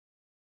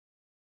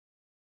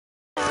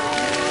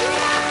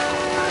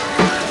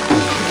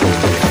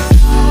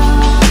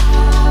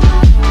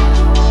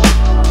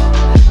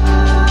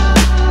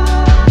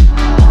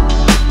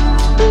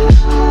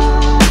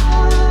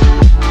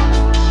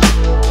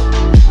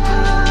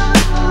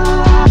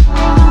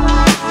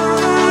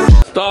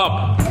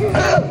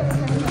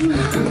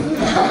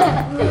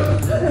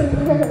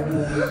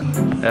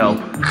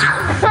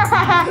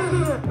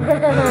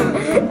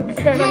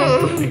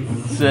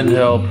Send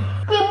help.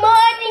 Good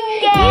morning,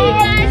 guys.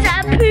 You guys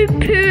are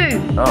poo-poo.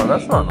 Oh,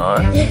 that's not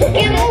nice.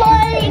 Good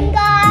morning,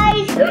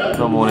 guys.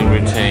 The morning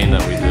routine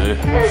that we do.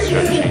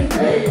 Stretching.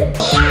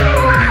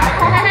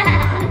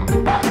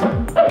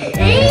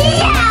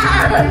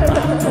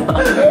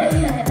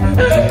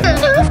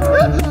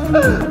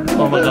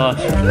 Oh my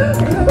gosh.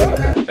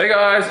 Hey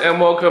guys,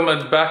 and welcome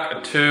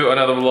back to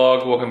another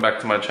vlog. Welcome back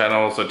to my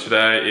channel. So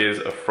today is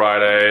a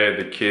Friday.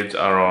 The kids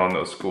are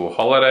on school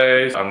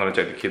holidays. I'm gonna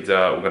take the kids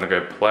out. We're gonna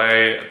go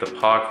play at the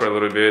park for a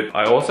little bit.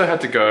 I also had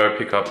to go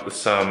pick up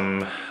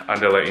some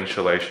underlay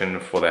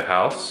insulation for the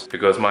house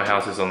because my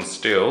house is on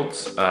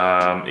stilts.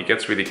 It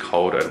gets really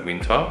cold at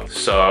winter.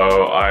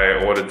 So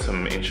I ordered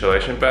some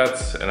insulation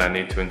bats and I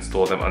need to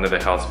install them under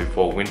the house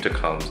before winter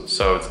comes.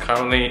 So it's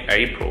currently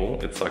April.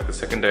 It's like the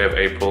second day of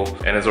April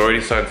and it's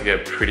already starting to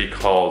get pretty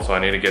cold. So I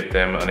need to get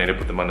them, I need to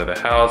put them under the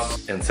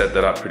house and set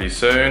that up pretty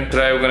soon.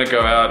 Today we're gonna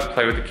go out,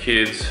 play with the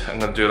kids. I'm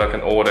gonna do like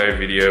an all day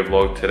video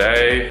vlog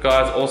today.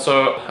 Guys,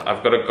 also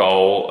I've got a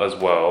goal as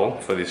well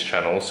for this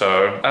channel.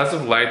 So as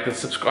of late, the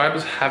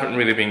subscribers haven't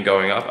really been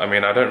going up. I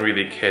mean, I don't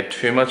really care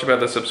too much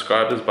about the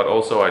subscribers, but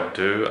also I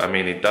do. I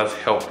mean, it does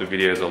help the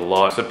videos a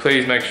lot. So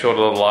please make sure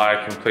to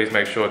like and please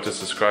make sure to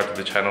subscribe to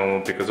the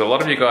channel because a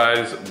lot of you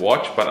guys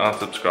watch but aren't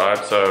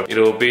subscribed. So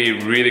it'll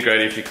be really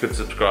great if you could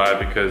subscribe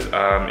because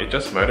it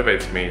just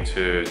motivates me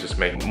to just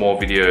make more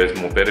videos,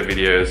 more better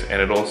videos,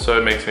 and it also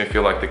makes me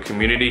feel like the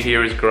community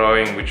here is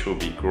growing, which will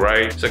be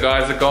great. So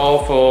guys, the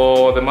goal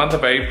for the month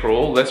of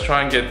April, let's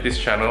try and get this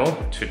channel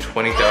to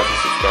 20,000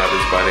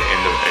 subscribers by the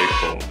end of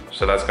April.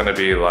 So that's gonna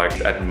be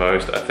like at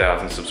most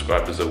 1,000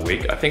 subscribers a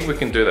week. I think we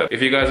can do that.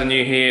 If you guys are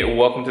new here,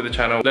 welcome to the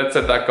channel. Let's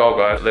set that goal,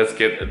 guys. Let's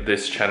get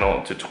this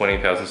channel to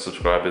 20,000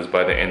 subscribers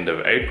by the end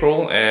of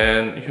April.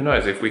 And who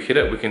knows, if we hit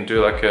it, we can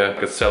do like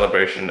a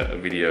celebration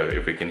video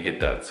if we can hit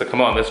that. So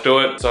come on, let's do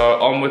it. So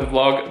on with the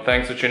vlog.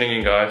 Thanks for tuning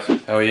in, guys.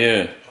 How are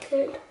you?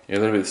 Good. You're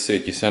a little bit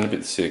sick. You sound a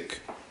bit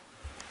sick.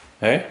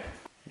 Hey?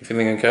 You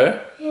feeling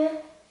okay? Yeah.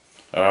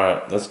 All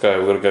right, let's go.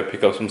 We're gonna go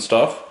pick up some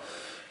stuff.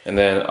 And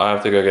then I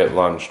have to go get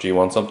lunch. Do you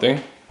want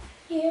something?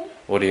 Yeah.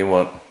 What do you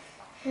want?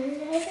 I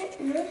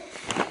don't know.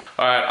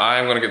 Alright,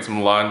 I'm gonna get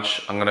some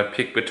lunch. I'm gonna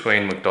pick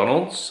between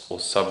McDonald's or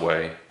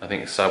Subway. I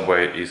think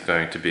Subway is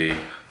going to be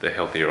the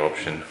healthier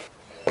option.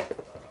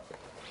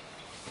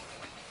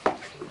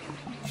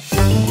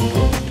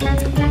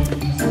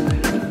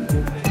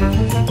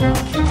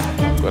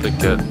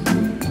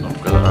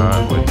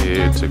 Alright, we're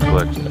here to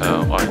collect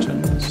our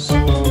items.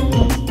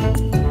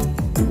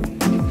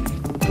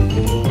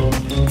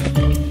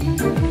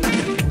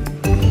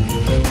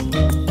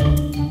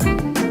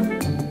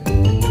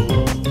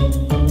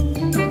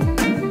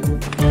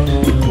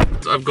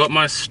 I've got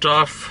my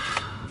stuff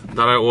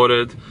that I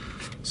ordered.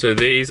 So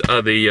these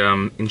are the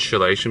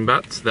insulation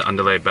bats, the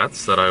underlay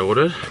bats that I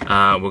ordered.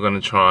 We're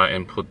gonna try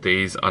and put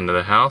these under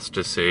the house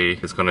to see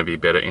if it's gonna be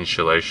better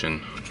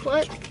insulation.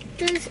 What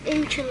does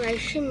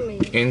insulation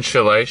mean?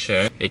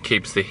 Insulation, it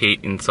keeps the heat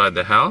inside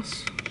the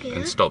house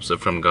and stops it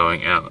from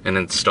going out. And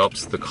it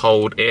stops the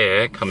cold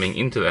air coming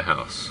into the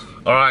house.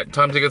 All right,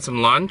 time to get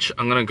some lunch.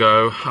 I'm gonna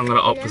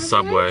opt for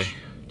Subway.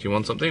 Do you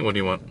want something? What do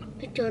you want?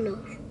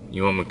 McDonald's.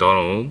 You want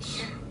McDonald's?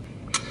 Yeah.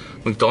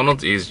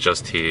 McDonald's is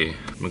just here.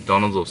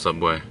 McDonald's or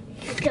Subway?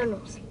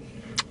 McDonald's.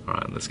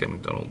 Alright, let's get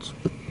McDonald's.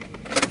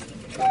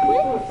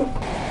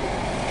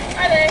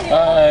 Hi there.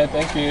 Hi,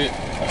 thank you.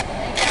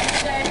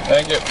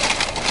 Thank you.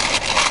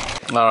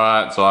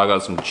 Alright, so I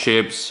got some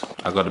chips.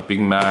 I got a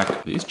Big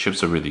Mac. These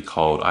chips are really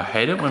cold. I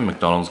hate it when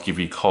McDonald's give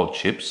you cold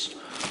chips.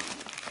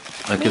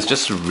 Like, it's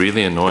just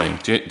really annoying.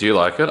 Do you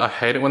like it? I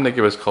hate it when they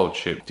give us cold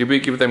chips. Did we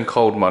give them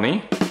cold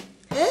money?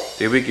 Huh?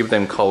 Did we give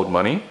them cold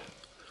money?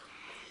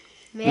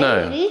 Maybe.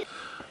 No.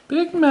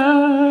 Big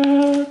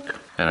Mac.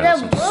 And I got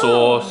some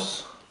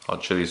sauce.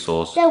 Hot chili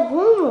sauce. They're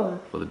warm.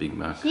 For the Big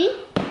Mac. See?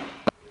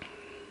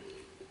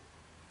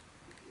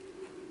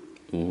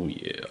 Oh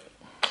yeah.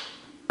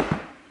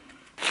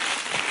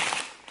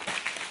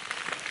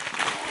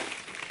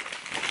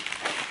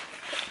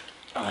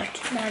 Oh,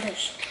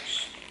 tomatoes.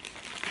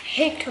 I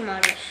hate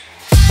tomatoes.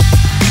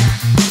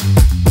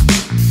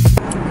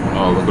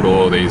 Oh, look at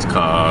all these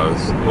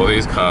cars. All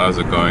these cars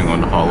are going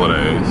on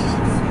holidays.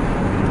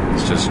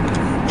 It's just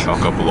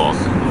chock-a-block.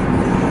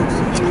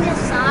 On the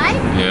side?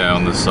 Yeah,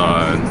 on the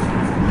side.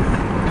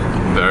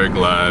 I'm very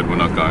glad we're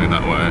not going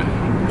that way.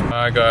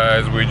 Alright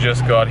guys, we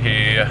just got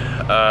here.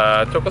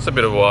 It took us a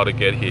bit of a while to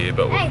get here,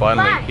 but we're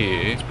finally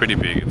here. It's pretty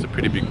big, it's a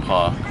pretty big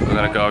park. We're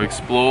gonna go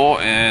explore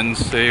and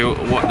see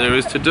what there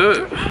is to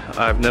do.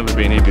 I've never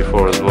been here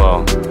before as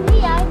well.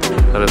 Yeah.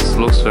 But it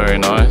looks very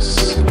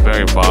nice,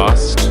 very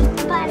vast.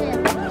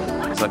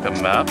 It's like a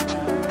map.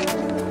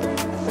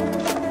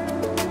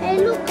 Hey,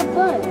 look, a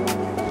boat.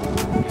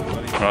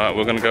 Right,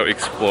 we're gonna go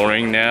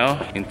exploring now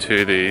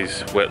into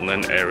these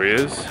wetland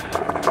areas.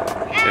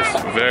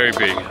 It's very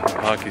big, the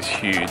park is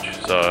huge,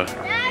 so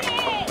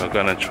we're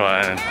gonna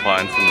try and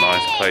find some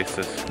nice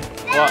places.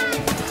 What?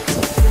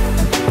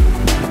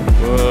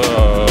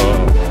 Whoa.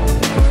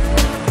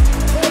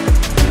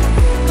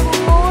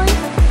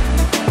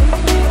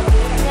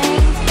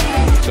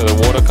 So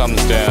the water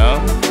comes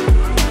down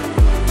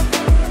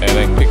and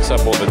then picks up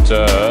all the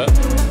dirt,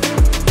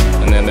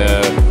 and then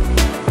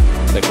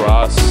the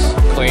grass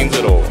cleans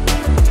it all.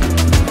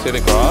 See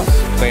the grass?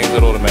 Cleans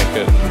it all to make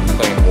it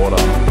clean water.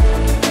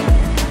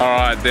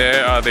 Alright,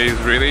 there are these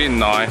really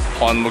nice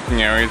pond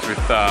looking areas with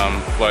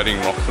floating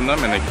rocks in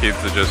them, and the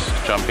kids are just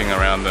jumping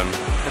around them.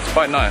 It's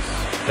quite nice.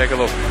 Take a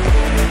look.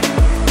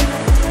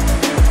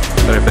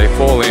 But if they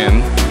fall in,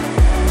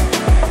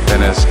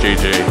 then it's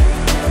GG.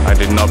 I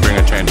did not bring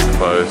a change of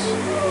clothes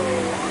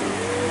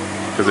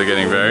because they're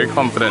getting very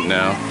confident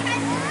now.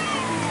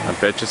 I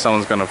bet you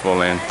someone's gonna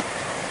fall in.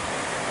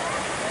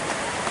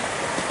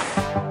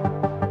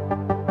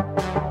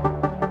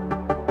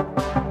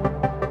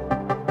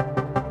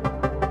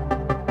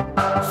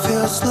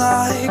 Feels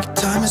like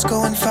time is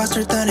going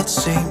faster than it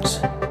seems.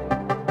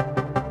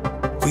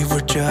 We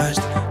were just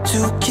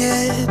two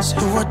kids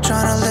who were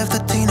trying to live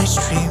the teenage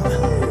dream.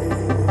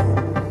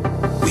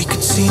 We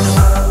could see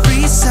no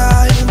reason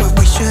why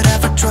we should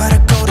ever try to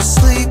go to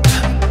sleep.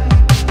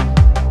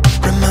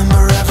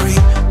 Remember every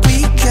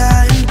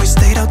weekend we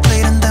stayed out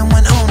late and then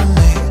went home to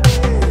me.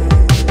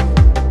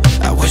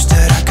 I wish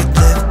that I could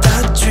live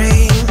that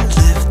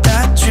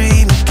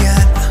dream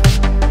again.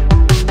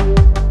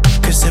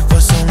 Cause it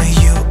was only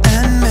you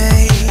and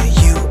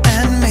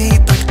me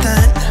back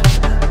then.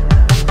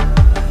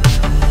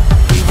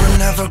 We were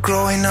never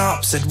growing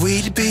up, said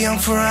we'd be young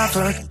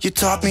forever. You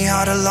taught me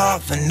how to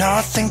love, and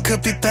nothing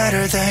could be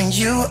better than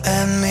you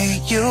and me,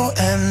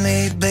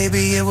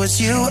 baby, it was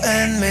you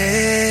and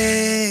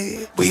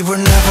me. We were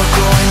never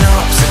growing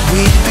up, said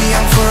we'd be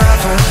young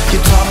forever. You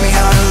taught me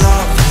how to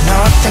love, and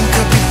nothing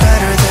could be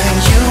better than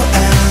you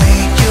and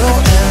me,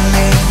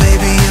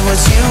 baby, it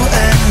was you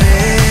and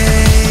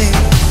me.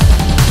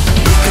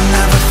 We could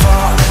never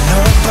fall, and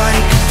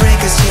nobody could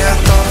break us, yeah, I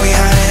thought we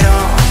had it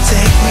all.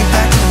 Take me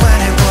back to when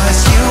it was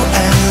you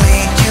and me,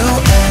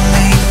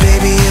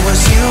 baby, it was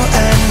you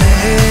and me.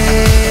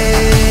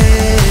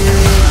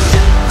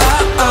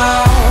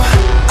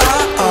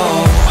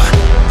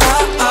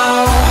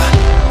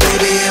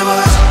 Baby, it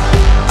was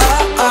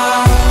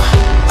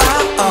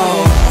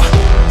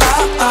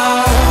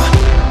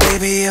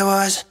baby, it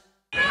was.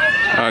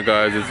 Alright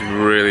guys, it's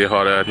really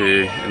hot out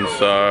here, and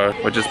so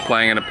we're just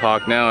playing in a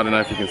park now. I don't know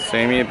if you can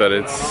see me, but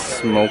it's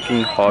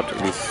smoking hot.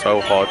 It is so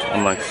hot,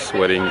 I'm like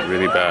sweating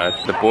really bad.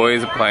 The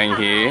boys are playing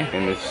here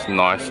in this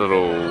nice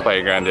little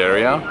playground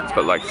area. It's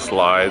got like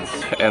slides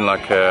and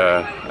like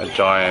a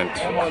giant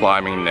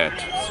climbing net.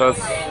 So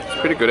it's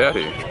pretty good out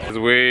here.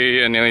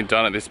 We are nearly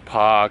done at this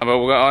park, but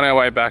we're on our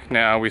way back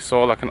now. We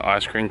saw like an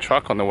ice cream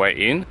truck on the way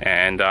in,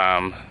 and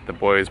the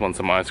boys want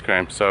some ice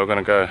cream. So we're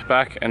gonna go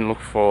back and look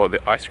for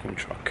the ice cream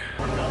truck.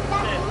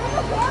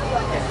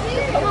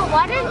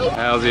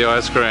 How's the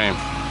ice cream?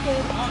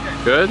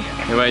 Good?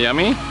 You want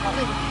yummy?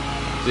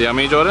 Is it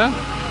yummy, Jordan?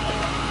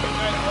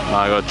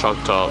 I got choc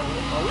top.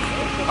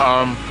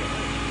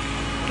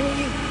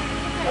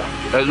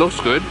 It looks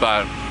good,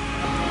 but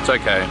it's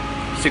okay.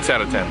 6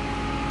 out of 10.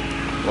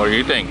 What do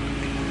you think?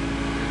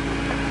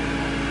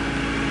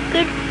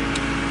 Good.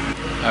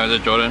 How's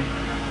it, Jordan?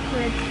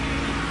 Good.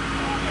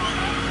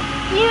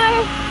 You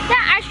know,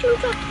 that ice cream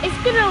truck is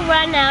gonna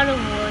run out of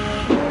water.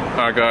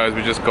 Alright guys,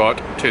 we just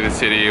got to the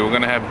city. We're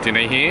gonna have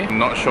dinner here. I'm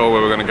not sure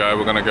where we're gonna go.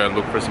 We're gonna go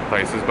look for some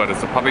places, but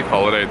it's a public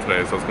holiday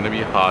today, so it's gonna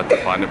be hard to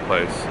find a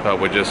place. But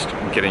we're just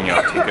getting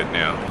our ticket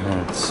now.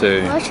 Let's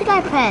see. What should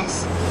I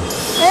press?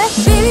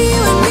 Baby,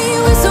 you and me,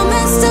 we're so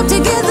messed up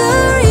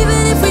together.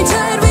 Even if we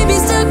tried, we'd be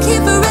stuck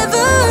here forever.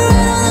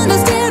 I don't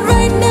understand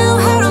right now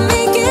how to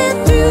make it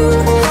through,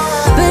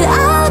 but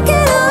I'll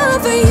get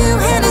over you,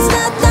 and it's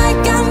not like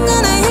I'm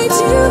gonna hate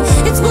you.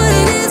 It's what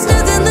it is,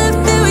 nothing left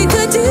that we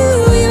could do.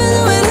 Even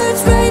though it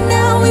hurts right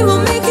now, we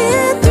will make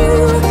it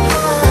through.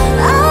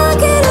 I'll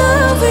get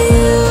over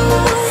you.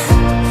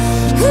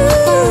 Ooh,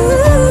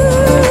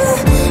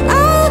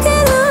 I'll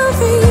get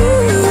over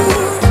you.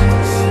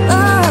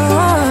 Oh,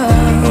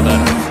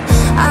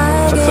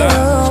 I'll get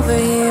over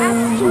you.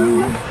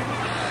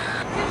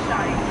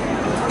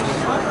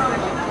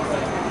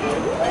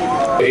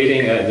 We're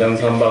eating at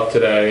Jansanbak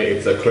today.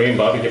 It's a Korean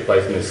barbecue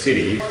place in the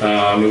city.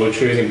 We were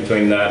choosing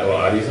between that or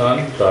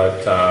Arisan,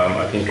 but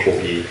I think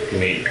Koki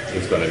meat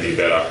is going to be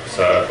better.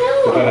 So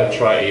we're going to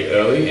try eat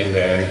early and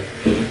then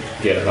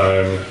get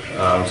home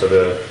so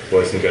the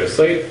boys can go to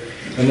sleep.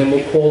 And then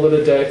we'll call it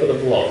a day for the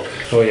vlog.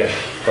 Oh yeah,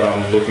 but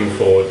I'm looking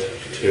forward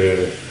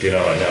to dinner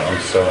right now. I'm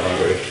so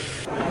hungry.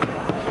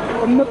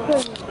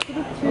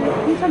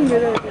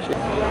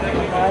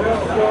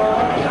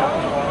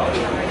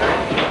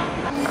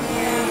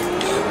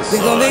 We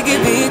gon' make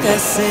it be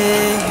that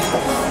safe.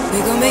 We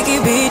gon' make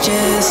it be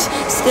just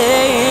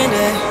stay in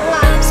there.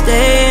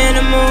 Stay in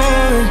the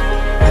morning.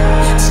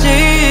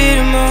 Stay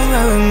in the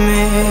morning with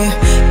me.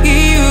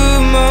 Give you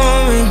a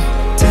moment.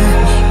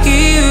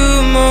 Give you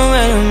a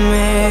moment with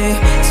me.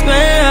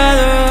 Smell all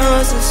the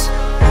roses.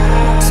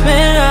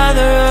 Smell all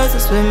the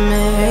roses with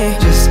me.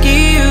 Just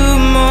give you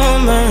a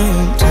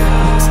moment.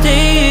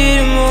 Stay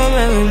in the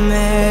moment with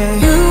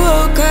me. You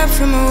woke up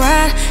from a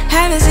ride.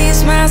 Haven't seen you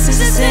smile since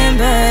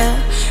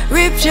December.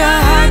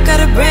 got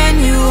a brand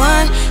new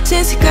one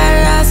since you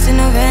got lost in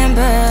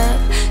November.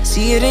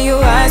 See it in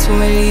your eyes when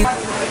we leave.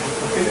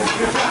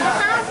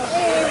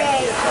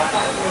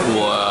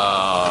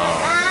 Wow.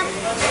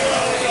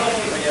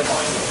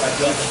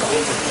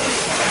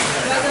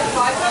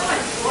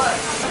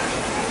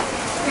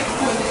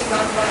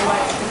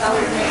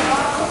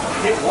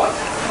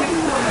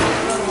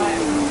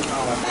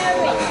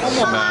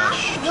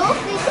 Smash. Look,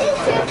 this is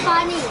too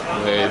funny.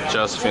 We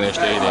just finished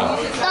eating.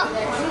 Stop.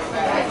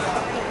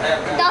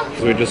 Stop.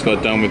 We just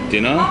got done with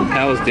dinner.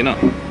 How was dinner?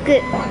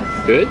 Good.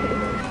 Good?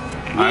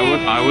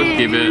 I would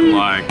give it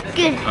like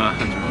Good.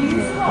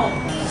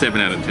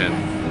 7 out of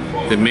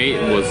 10. The meat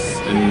was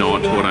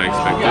not what I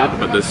expected,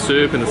 but the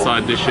soup and the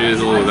side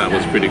dishes, all of that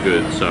was pretty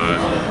good. So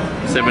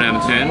 7 out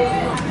of 10.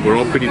 We're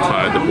all pretty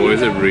tired. The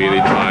boys are really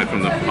tired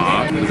from the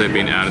park because they've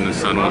been out in the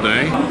sun all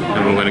day.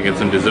 And we're going to get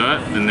some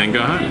dessert and then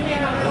go home.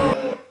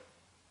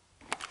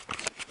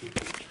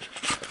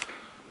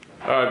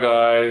 Alright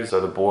guys, so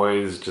the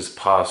boys just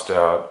passed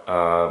out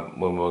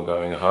when we were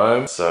going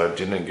home, so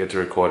didn't get to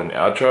record an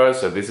outro.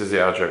 So this is the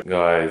outro.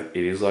 Guys,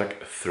 it is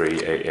like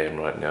 3 AM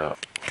right now.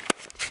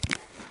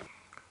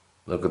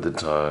 Look at the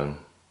time.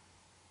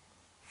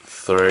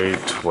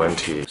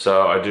 3:20.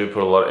 So I do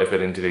put a lot of effort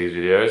into these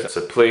videos.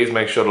 So please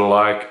make sure to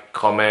like,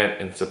 comment,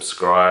 and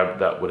subscribe.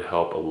 That would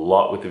help a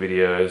lot with the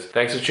videos.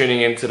 Thanks for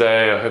tuning in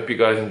today. I hope you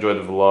guys enjoyed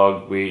the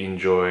vlog. We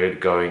enjoyed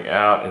going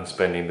out and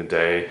spending the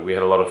day. We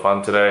had a lot of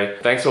fun today.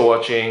 Thanks for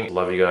watching.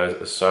 Love you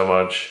guys so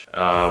much.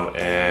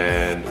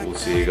 And we'll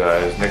see you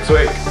guys next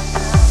week.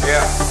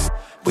 Yeah.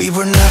 We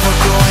were never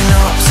growing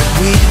up, said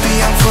we'd be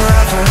young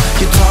forever.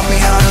 You taught me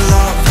how to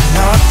love,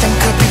 nothing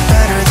could be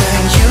better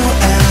than you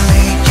and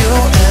me, you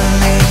and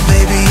me.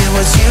 Baby, it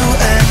was you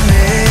and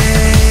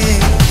me.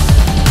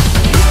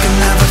 We could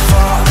never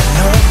fall,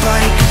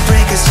 nobody could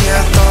break us. Yeah,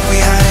 I thought we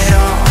had it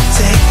all.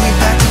 Take me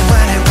back to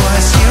when it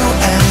was you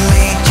and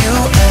me,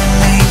 you and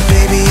me.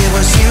 Baby, it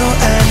was you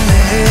and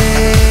me.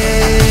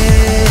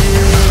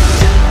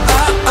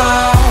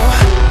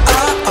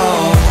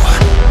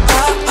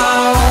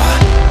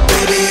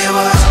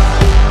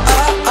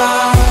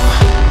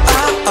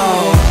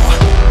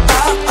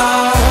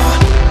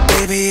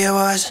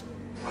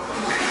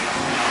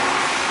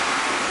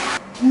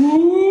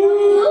 Woo!